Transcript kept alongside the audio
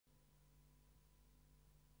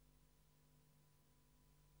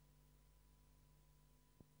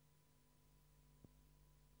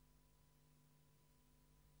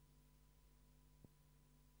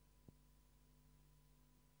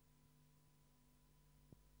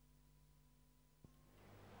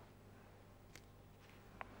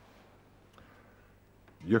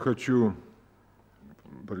Я хочу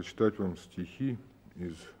прочитать вам стихи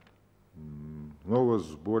из нового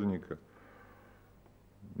сборника,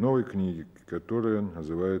 новой книги, которая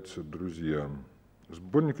называется «Друзья».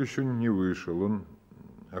 Сборник еще не вышел, он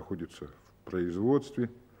находится в производстве,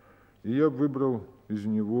 и я выбрал из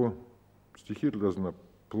него стихи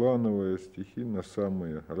разноплановые, стихи на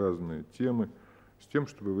самые разные темы, с тем,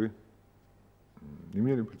 чтобы вы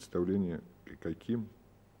имели представление, каким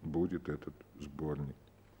будет этот сборник.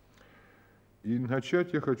 И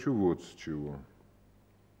начать я хочу вот с чего.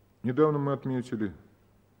 Недавно мы отметили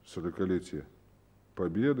 40-летие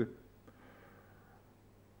Победы,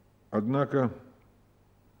 однако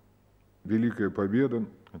Великая Победа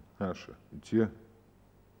наша, и те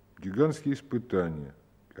гигантские испытания,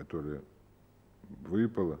 которые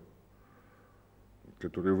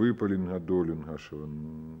выпали на долю нашего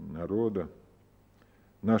народа,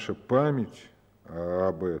 наша память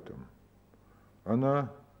об этом,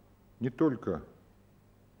 она не только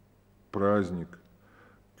праздник,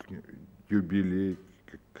 юбилей,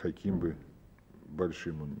 каким бы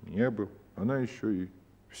большим он ни был, она еще и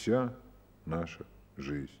вся наша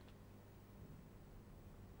жизнь.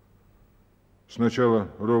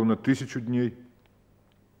 Сначала ровно 1000 дней,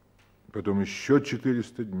 потом еще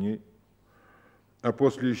 400 дней, а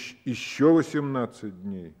после еще 18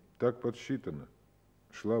 дней, так подсчитано,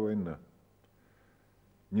 шла война.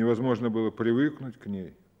 Невозможно было привыкнуть к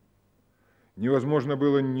ней, невозможно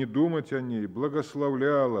было не думать о ней,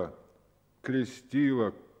 благословляла,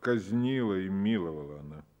 крестила, казнила и миловала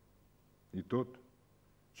она. И тот,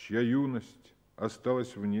 чья юность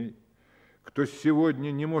осталась в ней, кто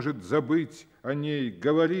сегодня не может забыть о ней,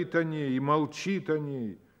 говорит о ней и молчит о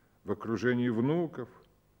ней в окружении внуков,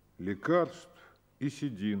 лекарств и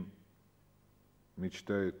седин,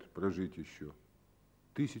 мечтает прожить еще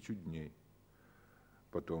 1000 дней,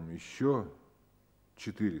 потом еще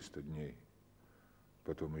 400 дней,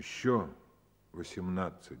 потом еще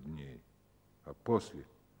 18 дней, а после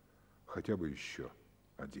хотя бы еще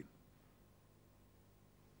 1.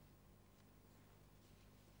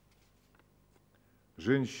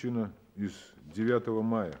 Женщина из 9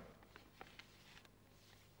 мая.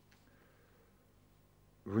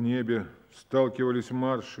 В небе сталкивались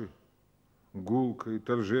марши, гулко и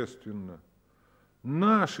торжественно.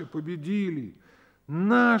 Наши победили!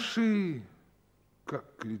 Наши!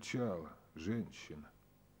 Как кричала женщина,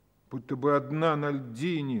 будто бы одна на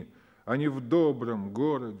льдине, а не в добром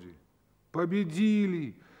городе.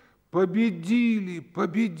 Победили! Победили!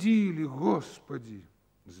 Победили, Господи!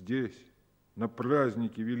 Здесь, на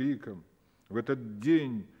празднике великом, в этот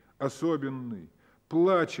день особенный,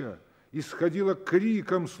 плача, исходила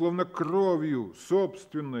криком, словно кровью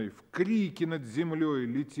собственной, в крике над землей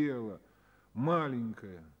летела,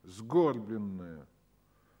 маленькая, сгорбленная,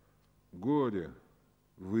 горе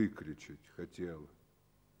выкричать хотела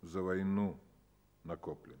за войну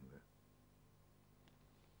накопленное.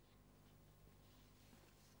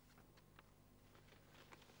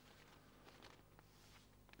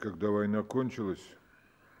 Когда война кончилась,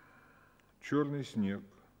 черный снег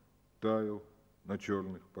таял на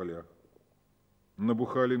черных полях.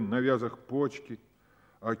 Набухали на вязах почки,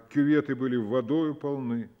 а кюветы были водою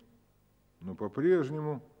полны. Но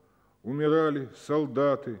по-прежнему умирали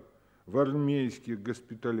солдаты в армейских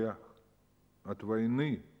госпиталях. От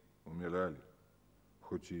войны умирали,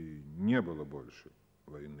 хоть и не было больше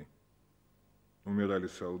войны. Умирали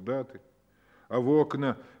солдаты, а в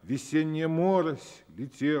окна весенняя морось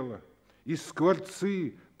летела, и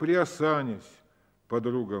скворцы, приосанясь,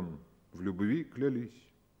 подругам в любви клялись.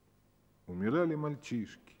 Умирали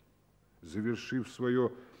мальчишки, завершив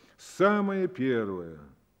свое самое первое,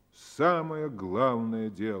 самое главное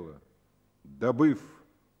дело, добыв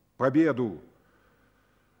победу,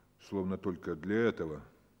 словно только для этого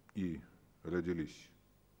и родились.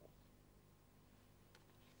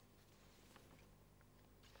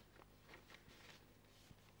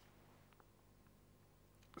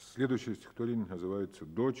 Следующее стихотворение называется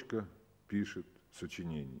 «Дочка пишет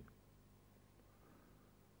сочинение».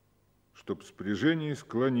 Чтоб спряжение и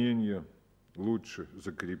склонение лучше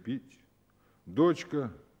закрепить,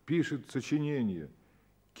 дочка пишет сочинение.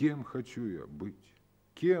 Кем хочу я быть?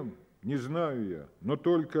 Кем? Не знаю я, но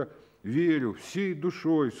только верю всей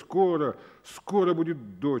душой. Скоро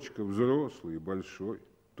будет дочка взрослой и большой,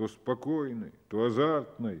 то спокойной, то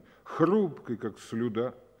азартной, хрупкой, как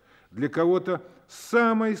слюда. Для кого-то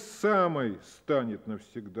самой-самой станет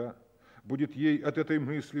навсегда. Будет ей от этой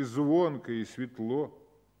мысли звонко и светло.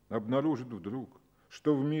 Обнаружит вдруг,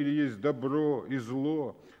 что в мире есть добро и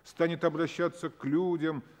зло, станет обращаться к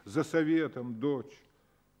людям за советом дочь.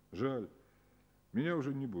 Жаль, меня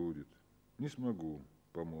уже не будет, не смогу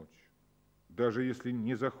помочь. Даже если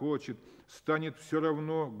не захочет, станет все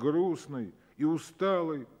равно грустной и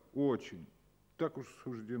усталой очень. Так уж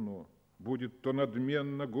суждено. Будет то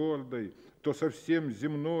надменно гордой, то совсем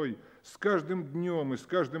земной, с каждым днем и с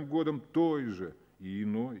каждым годом той же и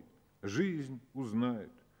иной. Жизнь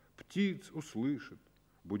узнает, птиц услышит,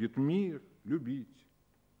 будет мир любить.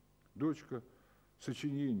 Дочка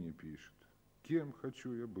сочинение пишет. Кем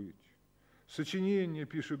хочу я быть? Сочинение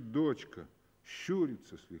пишет дочка,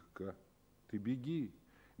 щурится слегка. Ты беги,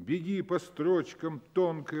 беги по строчкам,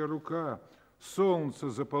 тонкая рука, солнце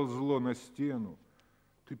заползло на стену.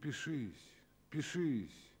 Ты пишись,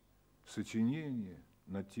 пишись, сочинение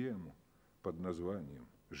на тему под названием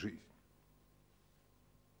 «Жизнь».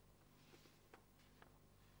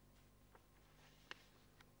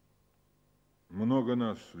 Много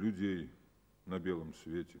нас, людей, на белом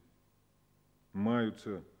свете.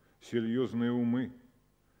 Маются серьезные умы.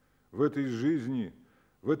 В этой жизни,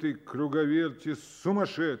 в этой круговерти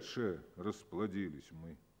сумасшедшие расплодились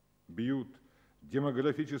мы. Бьют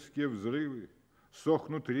демографические взрывы,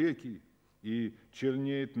 сохнут реки и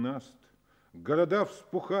чернеет наст. Города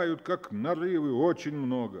вспухают, как нарывы, очень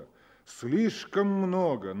много. Слишком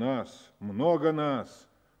много нас, много нас.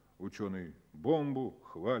 Ученый бомбу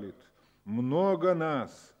хвалит. Много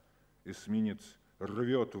нас. Эсминец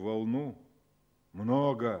рвет волну.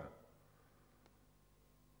 Много.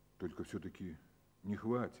 Только все-таки не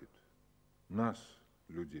хватит нас,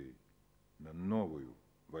 людей, на новую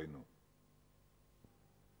войну.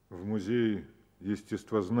 В музее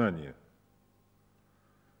естествознания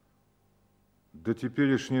до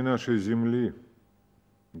теперешней нашей земли,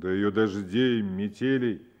 до ее дождей,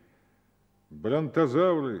 метелей,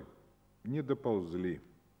 бронтозавры не доползли,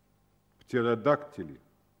 птеродактили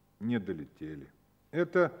не долетели.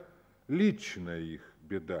 Это личная их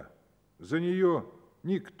беда. За нее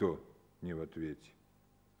никто не в ответе.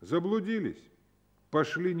 Заблудились,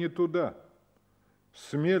 пошли не туда,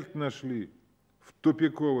 смерть нашли в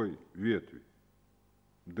тупиковой ветви.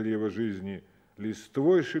 Древо жизни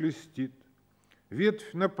листвой шелестит,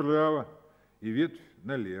 ветвь направо и ветвь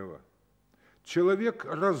налево. Человек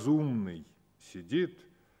разумный сидит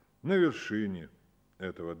на вершине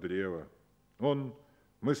этого древа. Он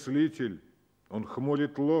мыслитель, он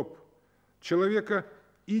хмурит лоб. Человека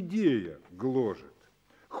идея гложет.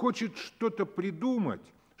 Хочет что-то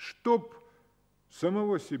придумать, чтоб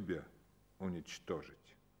самого себя уничтожить.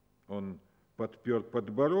 Он подпер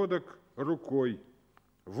подбородок рукой.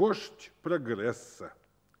 Вождь прогресса,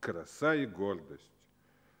 краса и гордость.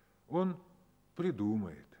 Он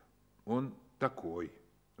придумает, он такой.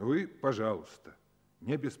 Вы, пожалуйста,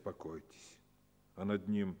 не беспокойтесь. А над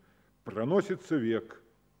ним проносится век,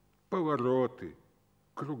 повороты,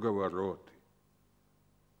 круговороты.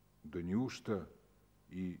 Да неужто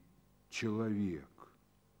и человек,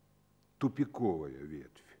 тупиковая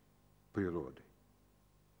ветвь природы?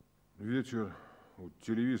 Вечер у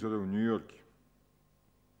телевизора в Нью-Йорке.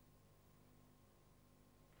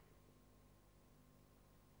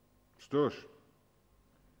 Что ж,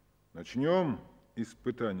 начнем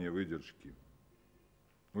испытание выдержки.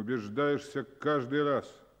 Убеждаешься каждый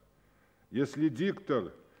раз. Если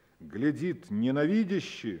диктор глядит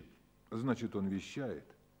ненавидяще, значит, он вещает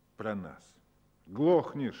про нас.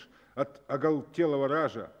 Глохнешь от оголтелого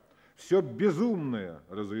ража. Все безумное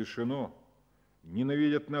разрешено.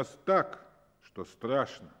 Ненавидят нас так, что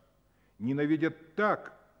страшно. Ненавидят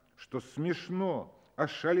так, что смешно.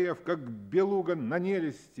 Ошалев, как белуга на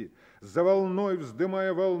нересте, за волной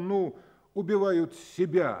вздымая волну, убивают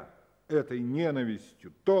себя этой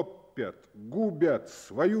ненавистью, топят, губят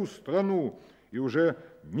свою страну, и уже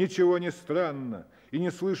ничего не странно, и не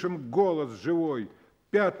слышим голос живой,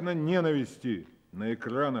 пятна ненависти на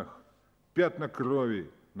экранах, пятна крови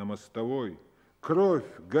на мостовой, кровь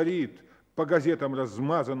горит, по газетам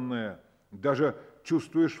размазанная, даже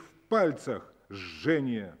чувствуешь в пальцах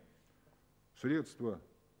жжение. Средства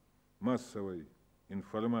массовой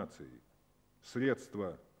информации,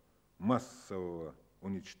 средства массового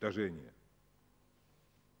уничтожения.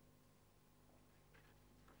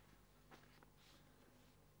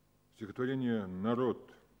 Стихотворение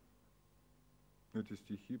 «Народ». Эти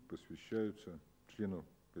стихи посвящаются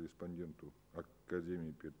члену-корреспонденту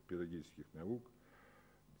Академии педагогических наук,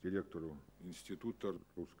 директору Института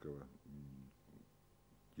русского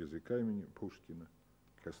языка имени Пушкина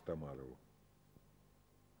Костомарову.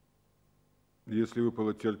 Если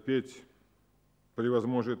выпало терпеть,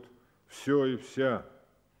 превозможет все и вся,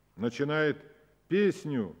 начинает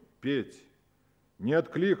песню петь, не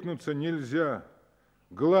откликнуться нельзя,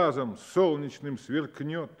 глазом солнечным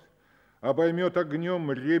сверкнет, обоймет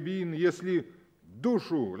огнем рябин, если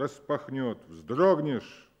душу распахнет,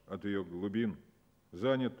 вздрогнешь от ее глубин.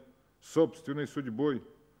 Занят собственной судьбой,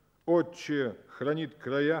 отче хранит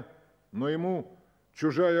края, но ему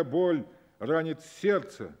чужая боль ранит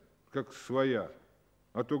сердце, как своя.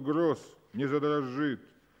 От угроз не задрожит,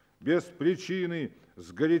 без причины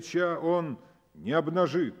сгоряча он не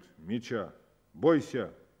обнажит меча.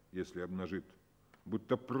 Бойся, если обнажит,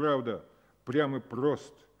 будто правда прям и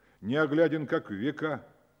прост, неогляден, как века.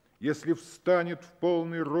 Если встанет в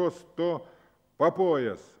полный рост, то по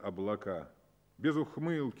пояс облака. Без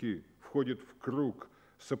ухмылки входит в круг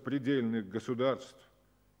сопредельных государств.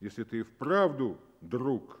 Если ты и вправду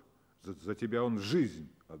друг, за тебя он жизнь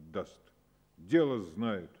отдаст. Дело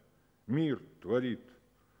знает, мир творит,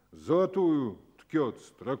 золотую ткет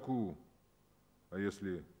строку. А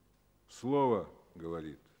если слово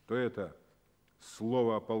говорит, то это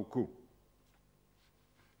слово о полку.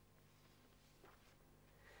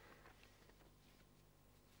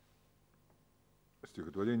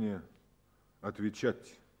 Стихотворение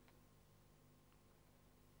 «Отвечать».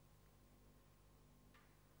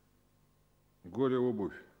 Горе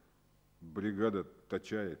обувь, бригада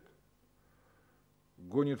точает.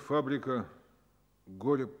 Гонит фабрика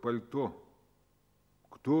горе пальто.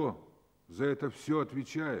 Кто за это все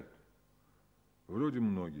отвечает? Вроде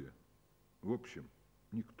многие, в общем,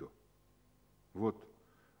 никто. Вот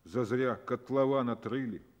зазря котлован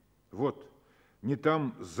отрыли, вот не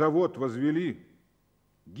там завод возвели,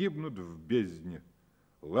 гибнут в бездне,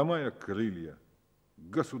 ломая крылья,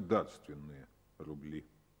 государственные рубли.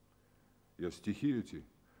 Я стихи эти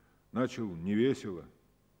начал невесело,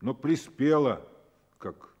 но приспело,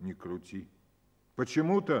 как ни крути.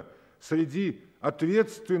 Почему-то среди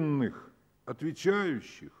ответственных,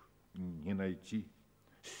 отвечающих не найти.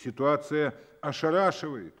 Ситуация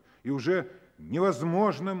ошарашивает, и уже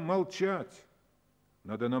невозможно молчать.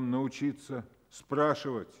 Надо нам научиться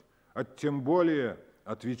спрашивать, а тем более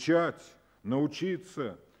отвечать,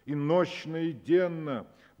 научиться и нощно, и денно,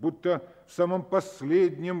 будто в самом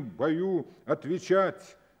последнем бою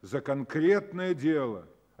отвечать за конкретное дело,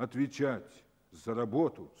 отвечать за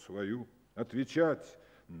работу свою, отвечать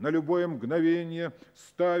на любое мгновение,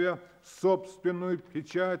 ставя собственную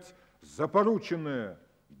печать за порученное,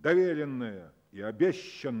 доверенное и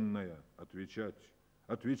обещанное, отвечать,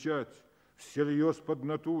 отвечать, всерьез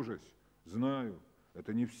поднатужась, знаю,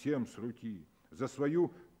 это не всем с руки, за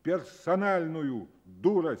свою персональную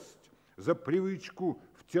дурость, за привычку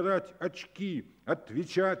втирать очки,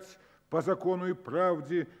 отвечать по закону и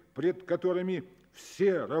правде, пред которыми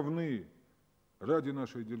все равны, ради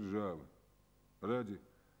нашей державы, ради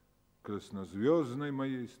краснозвездной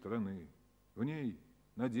моей страны. В ней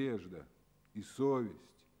надежда и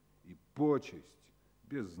совесть, и почесть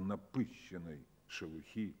без напыщенной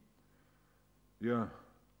шелухи. Я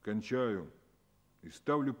кончаю и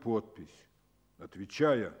ставлю подпись,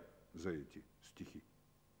 отвечая за эти стихи.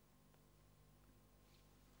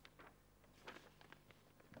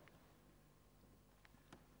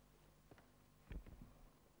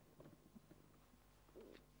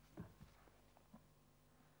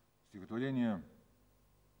 Стихотворение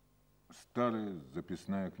 «Старая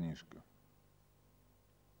записная книжка».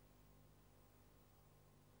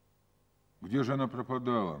 Где же она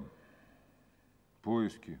пропадала?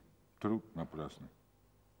 Поиски, труд напрасный.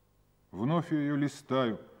 Вновь ее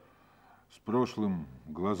листаю с прошлым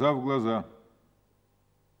глаза в глаза.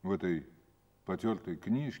 В этой потертой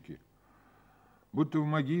книжке, будто в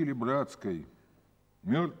могиле братской,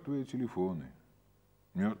 мертвые телефоны,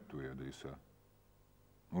 мертвые адреса.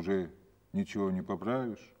 Уже ничего не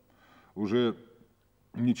поправишь, уже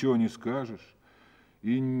ничего не скажешь,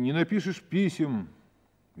 и не напишешь писем,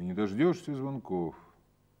 и не дождешься звонков.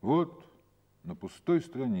 Вот на пустой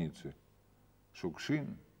странице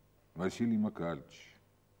Шукшин Василий Макарыч,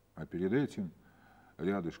 а перед этим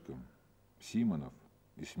рядышком Симонов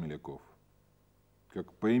и Смеляков. Как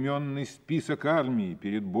поименный список армии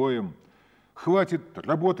перед боем, хватит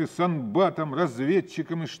работы с анбатом,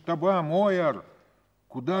 разведчиком и штабам. Ояр,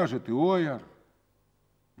 куда же ты, Ояр?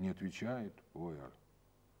 Не отвечает Ояр.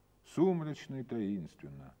 Сумрачно и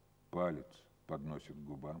таинственно палец подносит к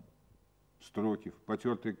губам. Строки в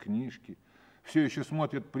потертой книжке все еще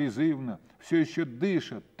смотрят призывно, все еще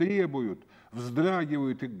дышат, требуют,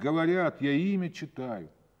 вздрагивают и говорят: я имя читаю.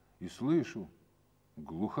 И слышу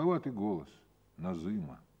глуховатый голос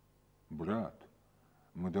Назыма: брат,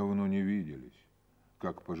 мы давно не виделись.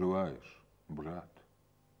 Как поживаешь, брат?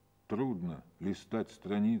 Трудно листать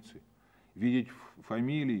страницы, видеть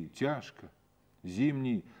фамилии тяжко.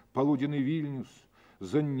 Зимний полуденный Вильнюс,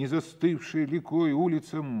 за незастывшей рекой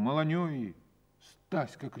улицам Маланёи.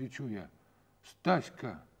 Стаська, кричу я,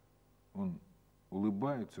 Стаська! Он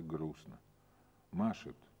улыбается грустно,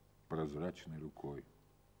 машет прозрачной рукой.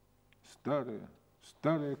 Старая,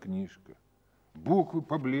 старая книжка, буквы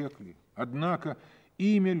поблекли, однако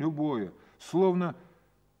имя любое, словно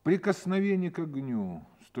прикосновение к огню,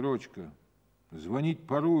 строчка «Звонить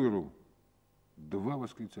по Руеру», два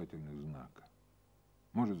восклицательных знака.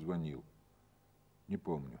 Может, звонил, не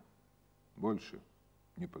помню, больше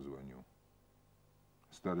не позвоню.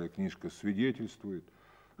 Старая книжка свидетельствует,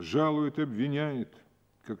 жалует, обвиняет,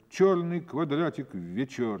 как черный квадратик в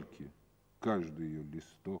вечерке, каждый ее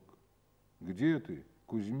листок. Где ты,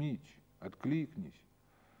 Кузьмич, откликнись,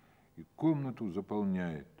 и комнату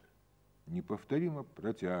заполняет неповторимо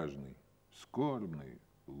протяжный, скорбный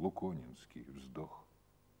луконинский вздох.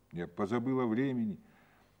 Я позабыл о времени,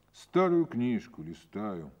 старую книжку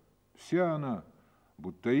листаю, вся она,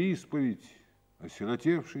 будто исповедь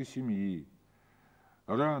осиротевшей семьи,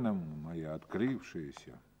 рана моя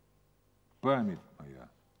открывшаяся, память моя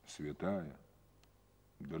святая,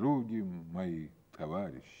 други мои,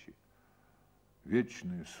 товарищи,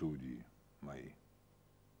 вечные судьи мои.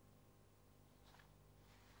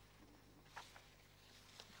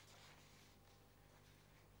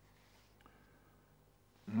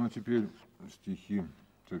 Ну, а теперь стихи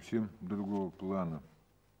совсем другого плана.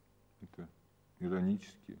 Это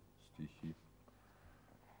иронические стихи.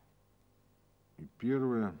 И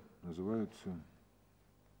первое называется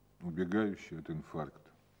 «Убегающий от инфаркта».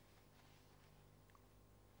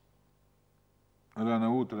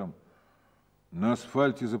 Рано утром на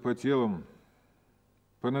асфальте запотелом,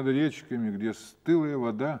 понад речками, где стылая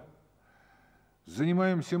вода,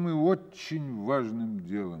 занимаемся мы очень важным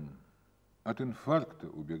делом. От инфаркта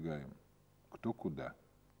убегаем кто куда.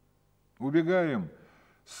 Убегаем,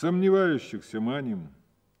 сомневающихся маним.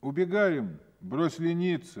 Убегаем, брось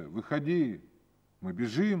лениться, выходи. Мы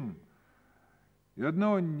бежим и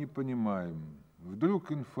одного не понимаем.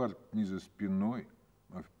 Вдруг инфаркт не за спиной,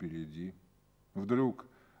 а впереди. Вдруг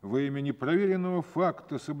во имя непроверенного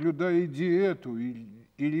факта, соблюдая диету и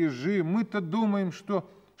режим, мы-то думаем, что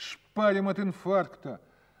шпарим от инфаркта,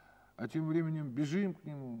 а тем временем бежим к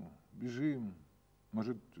нему, бежим.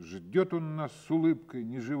 Может, ждет он нас с улыбкой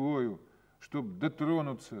неживою, чтоб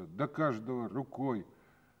дотронуться до каждого рукой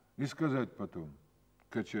и сказать потом,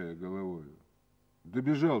 качая головою: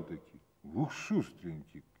 добежал-таки, ух,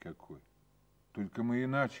 шустренький какой. Только мы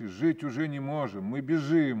иначе жить уже не можем, мы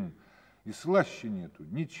бежим, и слаще нету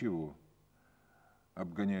ничего.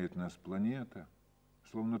 Обгоняет нас планета,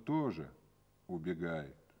 словно тоже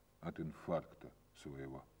убегает от инфаркта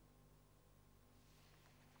своего.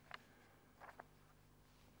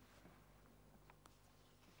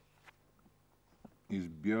 Из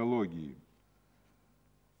биологии.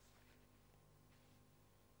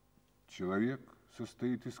 Человек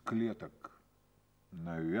состоит из клеток,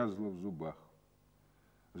 навязло в зубах.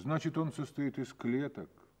 Значит, он состоит из клеток,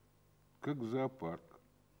 как зоопарк.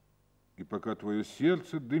 И пока твое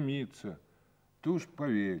сердце дымится, ты уж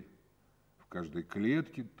поверь, в каждой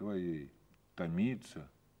клетке твоей томится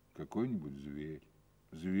какой-нибудь зверь.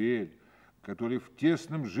 Зверь, который в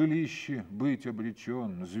тесном жилище быть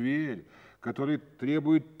обречен. Зверь, который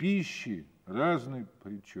требует пищи, разной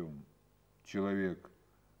причем. Человек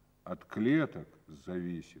от клеток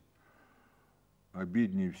зависит.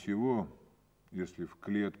 Обиднее всего, если в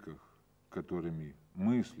клетках, которыми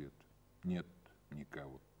мыслят, нет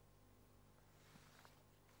никого.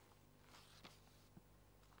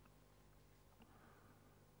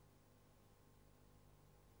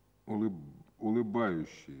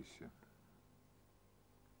 Улыбающиеся.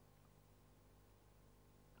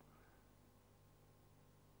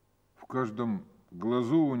 В каждом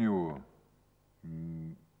глазу у него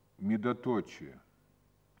медоточие.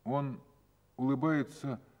 Он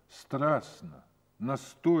улыбается страстно,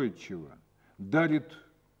 настойчиво, дарит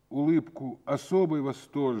улыбку особой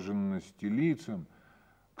восторженности лицам,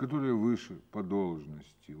 которые выше по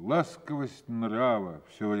должности. Ласковость нрава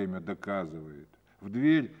все время доказывает. В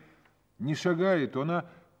дверь не шагает, она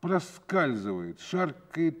проскальзывает,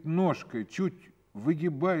 шаркает ножкой, чуть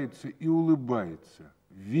выгибается и улыбается.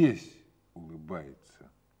 Весь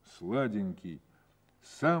улыбается. Сладенький,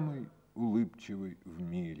 самый улыбчивый в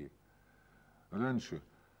мире. Раньше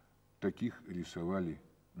таких рисовали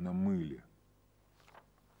на мыле.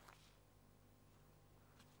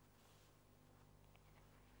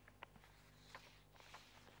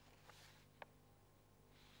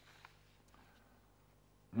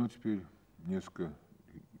 Ну, теперь несколько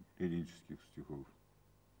лирических стихов.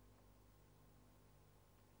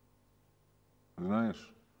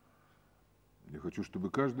 Знаешь, я хочу, чтобы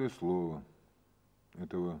каждое слово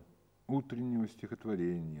этого утреннего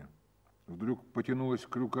стихотворения вдруг потянулось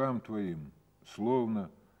к рукам твоим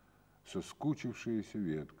словно соскучившаяся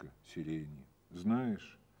ветка сирени.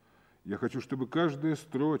 Знаешь, я хочу, чтобы каждая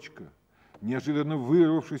строчка, неожиданно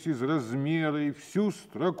вырвавшись из размера и всю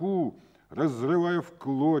строку, разрывая в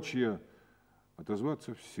клочья,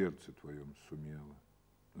 отозваться в сердце твоем сумела.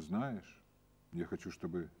 Знаешь, я хочу,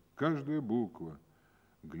 чтобы каждая буква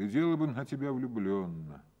глядела бы на тебя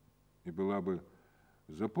влюбленно и была бы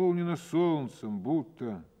заполнена солнцем,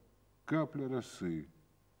 будто капля росы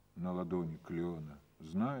на ладони клена.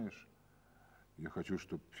 Знаешь, я хочу,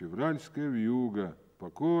 чтобы февральская вьюга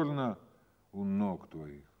покорно у ног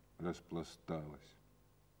твоих распласталась.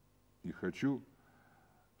 И хочу,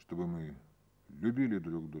 чтобы мы любили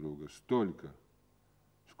друг друга столько,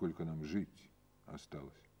 сколько нам жить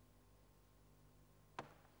осталось.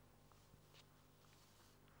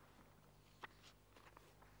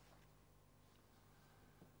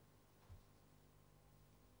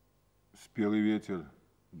 Спелый ветер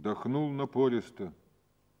дохнул напористо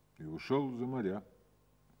и ушел за моря,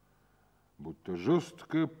 будто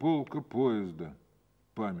жесткая полка поезда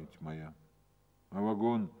память моя, а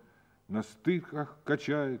вагон на стыках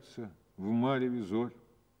качается в мареве зорь.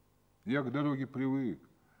 Я к дороге привык,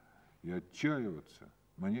 и отчаиваться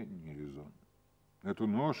мне не резон. Эту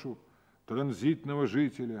ношу транзитного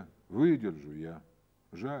жителя выдержу я.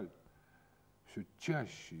 Жаль, все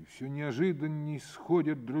чаще и все неожиданнее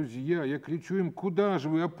сходят друзья. Я кричу им: куда же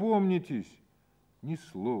вы, опомнитесь? Ни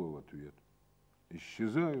слова в ответ.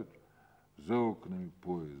 Исчезают за окнами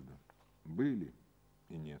поезда. Были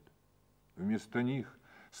и нет. Вместо них,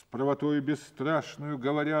 с правотой бесстрашную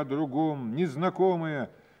говоря о другом, незнакомые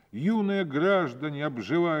юные граждане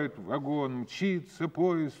обживают вагон. Мчится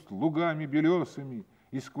поезд лугами белесами,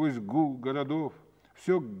 и сквозь гул городов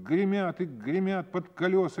все гремят и гремят под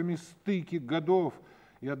колесами стыки годов.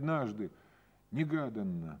 И однажды,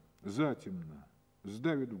 негаданно, затемно,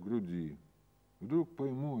 сдавит в груди. Вдруг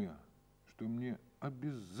пойму я, что мне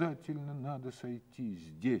обязательно надо сойти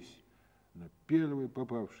здесь, на первой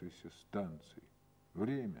попавшейся станции.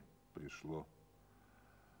 Время пришло.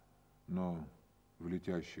 Но в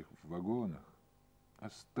летящих вагонах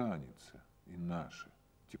останется и наше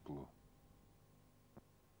тепло.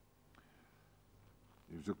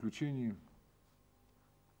 И в заключении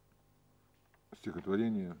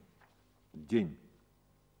стихотворение «День».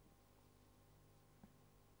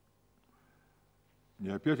 И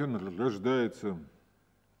опять он рождается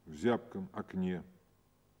в зябком окне,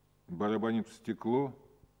 барабанит в стекло,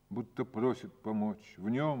 будто просит помочь. В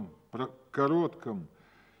нем, коротком,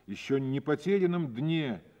 еще не потерянном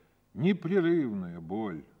дне, непрерывная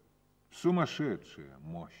боль, сумасшедшая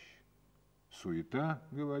мощь. Суета,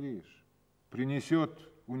 говоришь, принесет,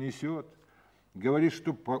 унесет. Говоришь,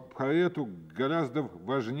 что поэту гораздо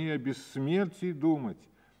важнее о бессмертии думать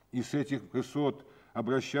и с этих высот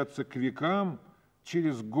обращаться к векам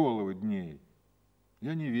через головы дней.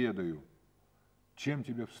 Я не ведаю, чем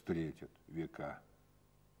тебя встретят века.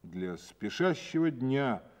 Для спешащего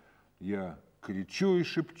дня я кричу и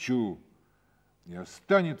шепчу, и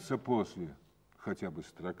останется после хотя бы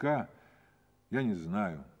строка. Я не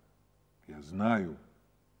знаю, я знаю,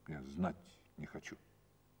 я знать не хочу.